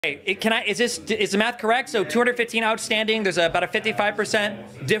Is the math correct? So 215 outstanding. There's about a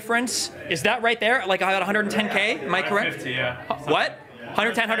 55% difference. Is that right there? Like about 110K? Am I correct? 150, yeah. What?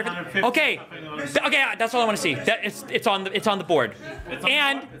 110, 150. Okay. Okay, that's all I want to see. It's on the board.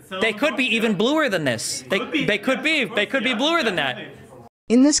 And they could be even bluer than this. They could be bluer than that.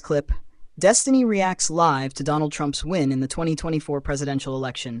 In this clip, Destiny reacts live to Donald Trump's win in the 2024 presidential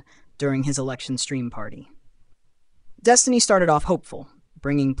election during his election stream party. Destiny started off hopeful,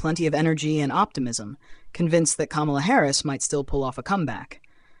 bringing plenty of energy and optimism, convinced that Kamala Harris might still pull off a comeback.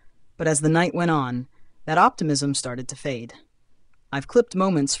 But as the night went on, that optimism started to fade. I've clipped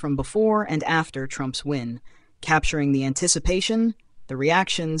moments from before and after Trump's win, capturing the anticipation, the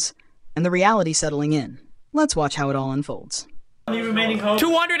reactions, and the reality settling in. Let's watch how it all unfolds.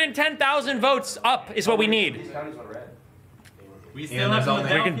 210,000 votes up is what we need. We still have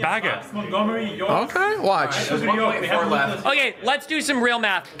we can bag it. Montgomery, York. Okay, watch. Okay, let's do some real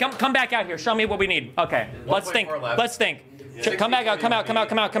math. Come back out here. Show me what we need. Okay, let's think. Let's think. Come back out. Come out.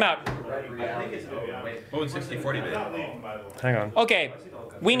 Oh, 60-40 bid. Hang on. Okay,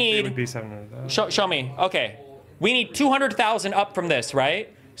 we need. Show me. Okay, we need 200,000 up from this,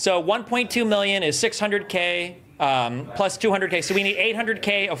 right? So 1.2 million is 600K plus 200K. So we need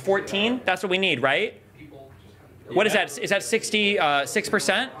 800K of 14. That's what we need, right? What is that? Is that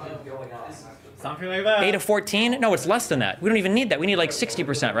 66%? Something like that. 8 of 14? No, it's less than that. We don't even need that. We need like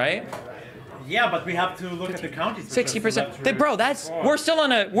 60%, right? Yeah, but we have to look at the counties. 60%. Bro, we're still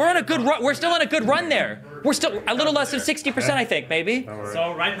on a good run. We're still on a good run there. We're still a little less than 60%, I think, maybe.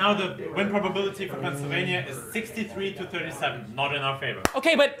 So right now the win probability for Pennsylvania is 63 to 37, not in our favor.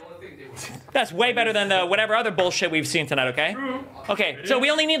 Okay, but that's way better than the whatever other bullshit we've seen tonight. Okay. Okay, so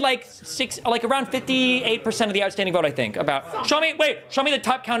we only need like around 58% of the outstanding vote, I think. Show me the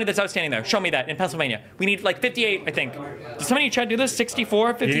top county that's outstanding there. Show me that in Pennsylvania. We need like 58, I think. Did somebody try to do this?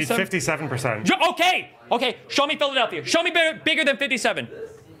 64, 57? You need 57%. Okay. Show me Philadelphia. Show me bigger than 57.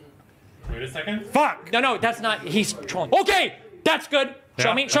 Wait a second. Fuck. No, that's not. He's trolling. Okay, that's good.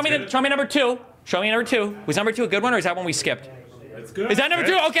 Show me number two. Show me number two. Was number two a good one, or is that one we skipped? It's good. Is that number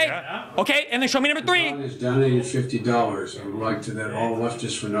two? Okay. Yeah. Okay, and then show me number three. Is donated $50. I would like to that all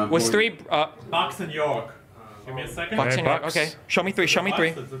leftists for not Was voting. 3? Bucks in York. Give me a second. Bucks in York. Bucks. Okay. Show me 3. Show me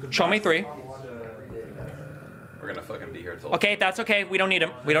 3. Show me 3. We're gonna fucking be here till. Okay, that's okay. We don't need him.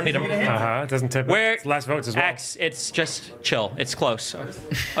 It doesn't tip. Where It's less votes as well. X. It's just chill. It's close.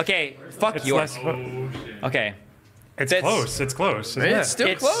 Okay. Fuck It's York. less Okay. It's close. It's close. Isn't It's it?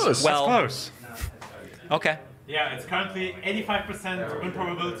 still close. Well, It's close. Okay. Yeah, it's currently 85% win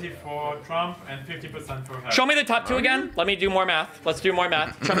probability for Trump and 50% for Harris. Show me the top two again. Let me do more math. Let's do more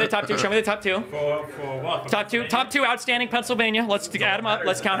math. Show me the top two. Show me the top two. For what? For Top two outstanding Pennsylvania. Let's add them up.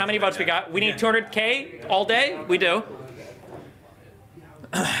 Let's count how many votes we got. We need 200K all day. We do.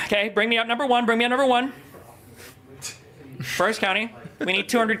 Okay, bring me up number one. First county. We need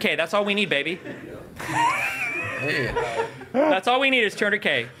 200K. That's all we need, baby. Hey, That's all we need is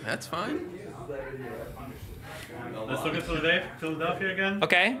 200K. that's fine. Let's look at Philadelphia again.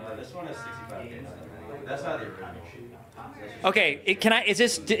 Okay. This one is 65. That's not the original. Okay,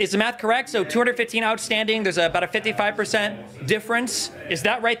 is the math correct? So 215 outstanding, there's about a 55% difference. Is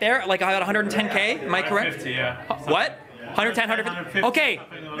that right there? Like about 110K? Am I correct? 150, yeah. What? 110, 150? Okay.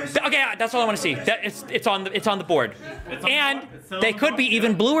 Okay, that's all I want to see. It's on the board. And they could be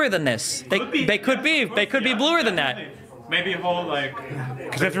even bluer than this. They could be bluer than that. Maybe a whole like.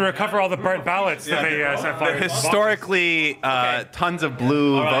 Because they have to recover all the burnt ballots that they set fire. Historically, tons of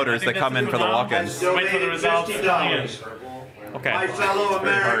blue voters that come in for the walk-ins. Wait for the results. Okay. My fellow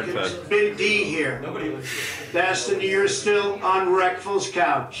Americans, Big D here. Destiny, you're still on Reckful's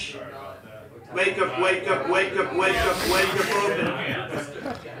couch. Wake up, wake up, wake up, wake up, wake up, open.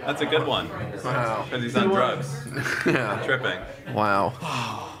 That's a good one. Wow. Because he's on drugs. Yeah. Tripping.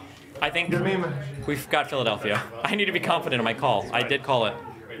 Wow. I think we've got Philadelphia. I need to be confident in my call. I did call it.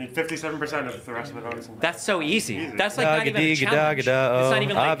 57% of the rest of the votes. That's so easy. That's like not even a challenge. It's not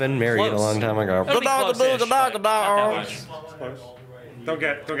even like I've been married close. a long time ago. It'll be close-ish, but not that much. Close. Don't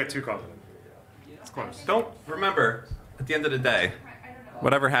get too confident. It's close. Don't remember, at the end of the day,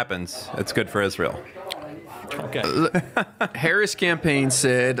 whatever happens, it's good for Israel. Okay. Harris campaign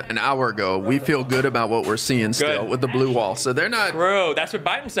said an hour ago, we feel good about what we're seeing still with the blue wall. So they're not. Bro, that's what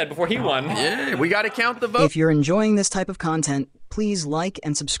Biden said before he won. Yeah, we got to count the votes. If you're enjoying this type of content, please like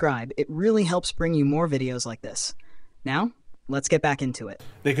and subscribe. It really helps bring you more videos like this. Now, let's get back into it.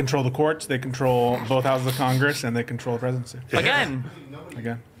 They control the courts, they control both houses of Congress, and they control the presidency. Again.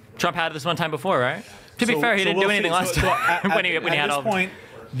 Trump had this one time before, right? To be fair, he didn't do anything last time when he had all. At this point,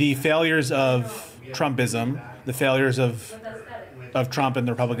 the failures of Trumpism, the failures of of Trump and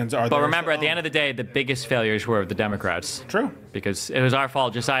the Republicans are. But remember, at the end of the day, the biggest failures were of the Democrats. True. Because it was our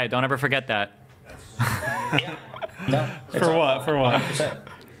fault, Josiah. Don't ever forget that. No. For what? For what? 100%.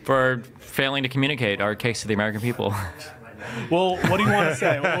 For failing to communicate our case to the American people. Well, what do you want to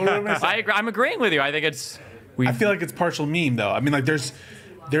say? What do you want to say? I'm agreeing with you. I think it's. I feel like it's partial meme, though. I mean, like there's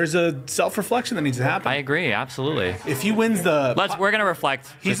a self-reflection that needs to happen. I agree, absolutely. If he wins the... We're going to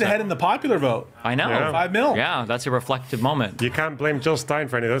reflect. He's ahead in the popular vote. I know. Yeah. 5 mil. Yeah, that's a reflective moment. You can't blame Jill Stein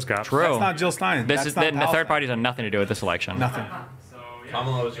for any of those gaps. True. That's not Jill Stein. The third party's had nothing to do with this election. Nothing.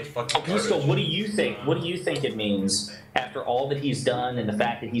 Kamala was just fucking. Pisco, what do you think? What do you think it means after all that he's done and the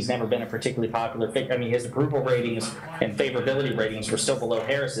fact that he's never been a particularly popular figure? I mean, his approval ratings and favorability ratings were still below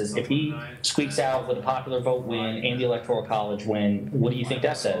Harris's. If he squeaks out with a popular vote win and the Electoral College win, what do you think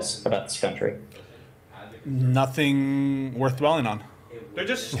that says about this country? Nothing worth dwelling on. They're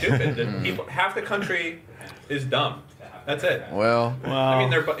just stupid. People, half the country is dumb. That's it. Well, I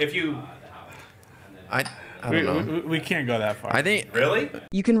mean, if you. I don't know. We can't go that far. I think. Really?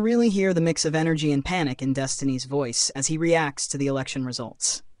 You can really hear the mix of energy and panic in Destiny's voice as he reacts to the election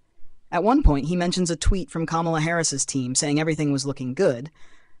results. At one point, he mentions a tweet from Kamala Harris's team saying everything was looking good,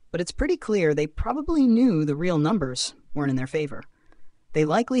 but it's pretty clear they probably knew the real numbers weren't in their favor. They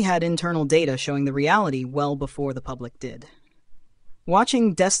likely had internal data showing the reality well before the public did.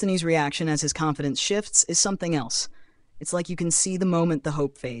 Watching Destiny's reaction as his confidence shifts is something else. It's like you can see the moment the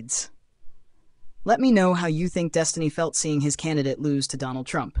hope fades. Let me know how you think Destiny felt seeing his candidate lose to Donald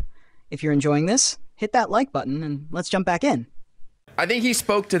Trump. If you're enjoying this, hit that like button and let's jump back in. I think he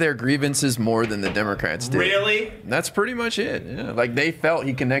spoke to their grievances more than the Democrats did. Really? That's pretty much it. Yeah. Like they felt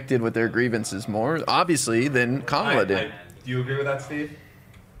he connected with their grievances more, obviously, than Kamala did. Do you agree with that, Steve?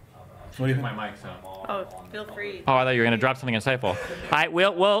 What do you think? My mic's on. Oh, feel free. Oh, I thought you were going to drop something insightful.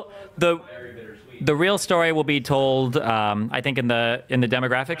 The real story will be told, I think, in the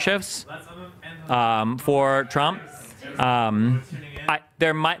demographic shifts for Trump.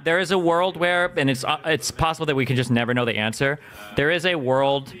 There is a world where, and it's possible that we can just never know the answer. There is a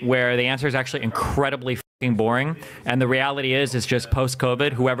world where the answer is actually incredibly fucking boring, and the reality is just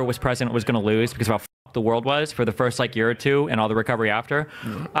post-COVID, whoever was president was going to lose because of how the world was for the first year or two and all the recovery after.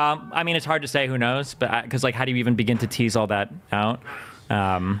 I mean, it's hard to say. Who knows? But because how do you even begin to tease all that out?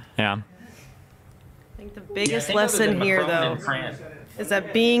 Yeah. I think the biggest lesson here, though, is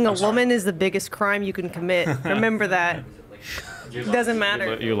that being a woman is the biggest crime you can commit. Remember that. It doesn't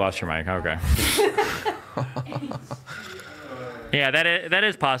matter. You lost your mic. Okay. Yeah, that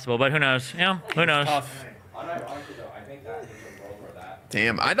is possible, but who knows? Yeah, who knows?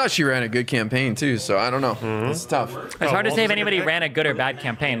 Damn, I thought she ran a good campaign too, so I don't know. It's tough. It's hard to say if anybody ran a good or bad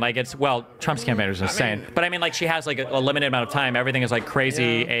campaign. Trump's campaign was insane. But I mean, she has a limited amount of time. Everything is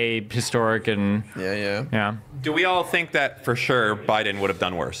crazy, historic, and yeah. Do we all think that for sure Biden would have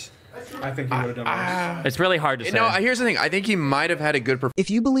done worse? I think he would have done worse. It's really hard to say. No, here's the thing. I think he might have had a good performance. If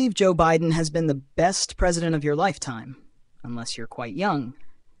you believe Joe Biden has been the best president of your lifetime, unless you're quite young,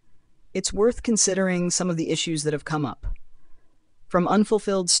 it's worth considering some of the issues that have come up. From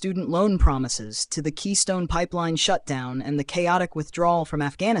unfulfilled student loan promises to the Keystone Pipeline shutdown and the chaotic withdrawal from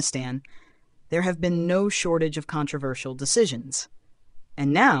Afghanistan, there have been no shortage of controversial decisions.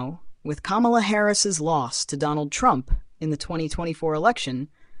 And now, with Kamala Harris's loss to Donald Trump in the 2024 election,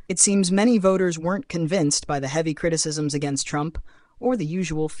 it seems many voters weren't convinced by the heavy criticisms against Trump or the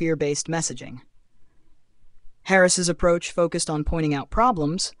usual fear-based messaging. Harris's approach focused on pointing out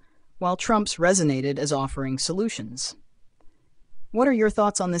problems, while Trump's resonated as offering solutions. What are your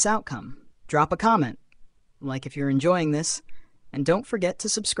thoughts on this outcome? Drop a comment, like if you're enjoying this, and don't forget to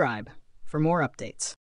subscribe for more updates.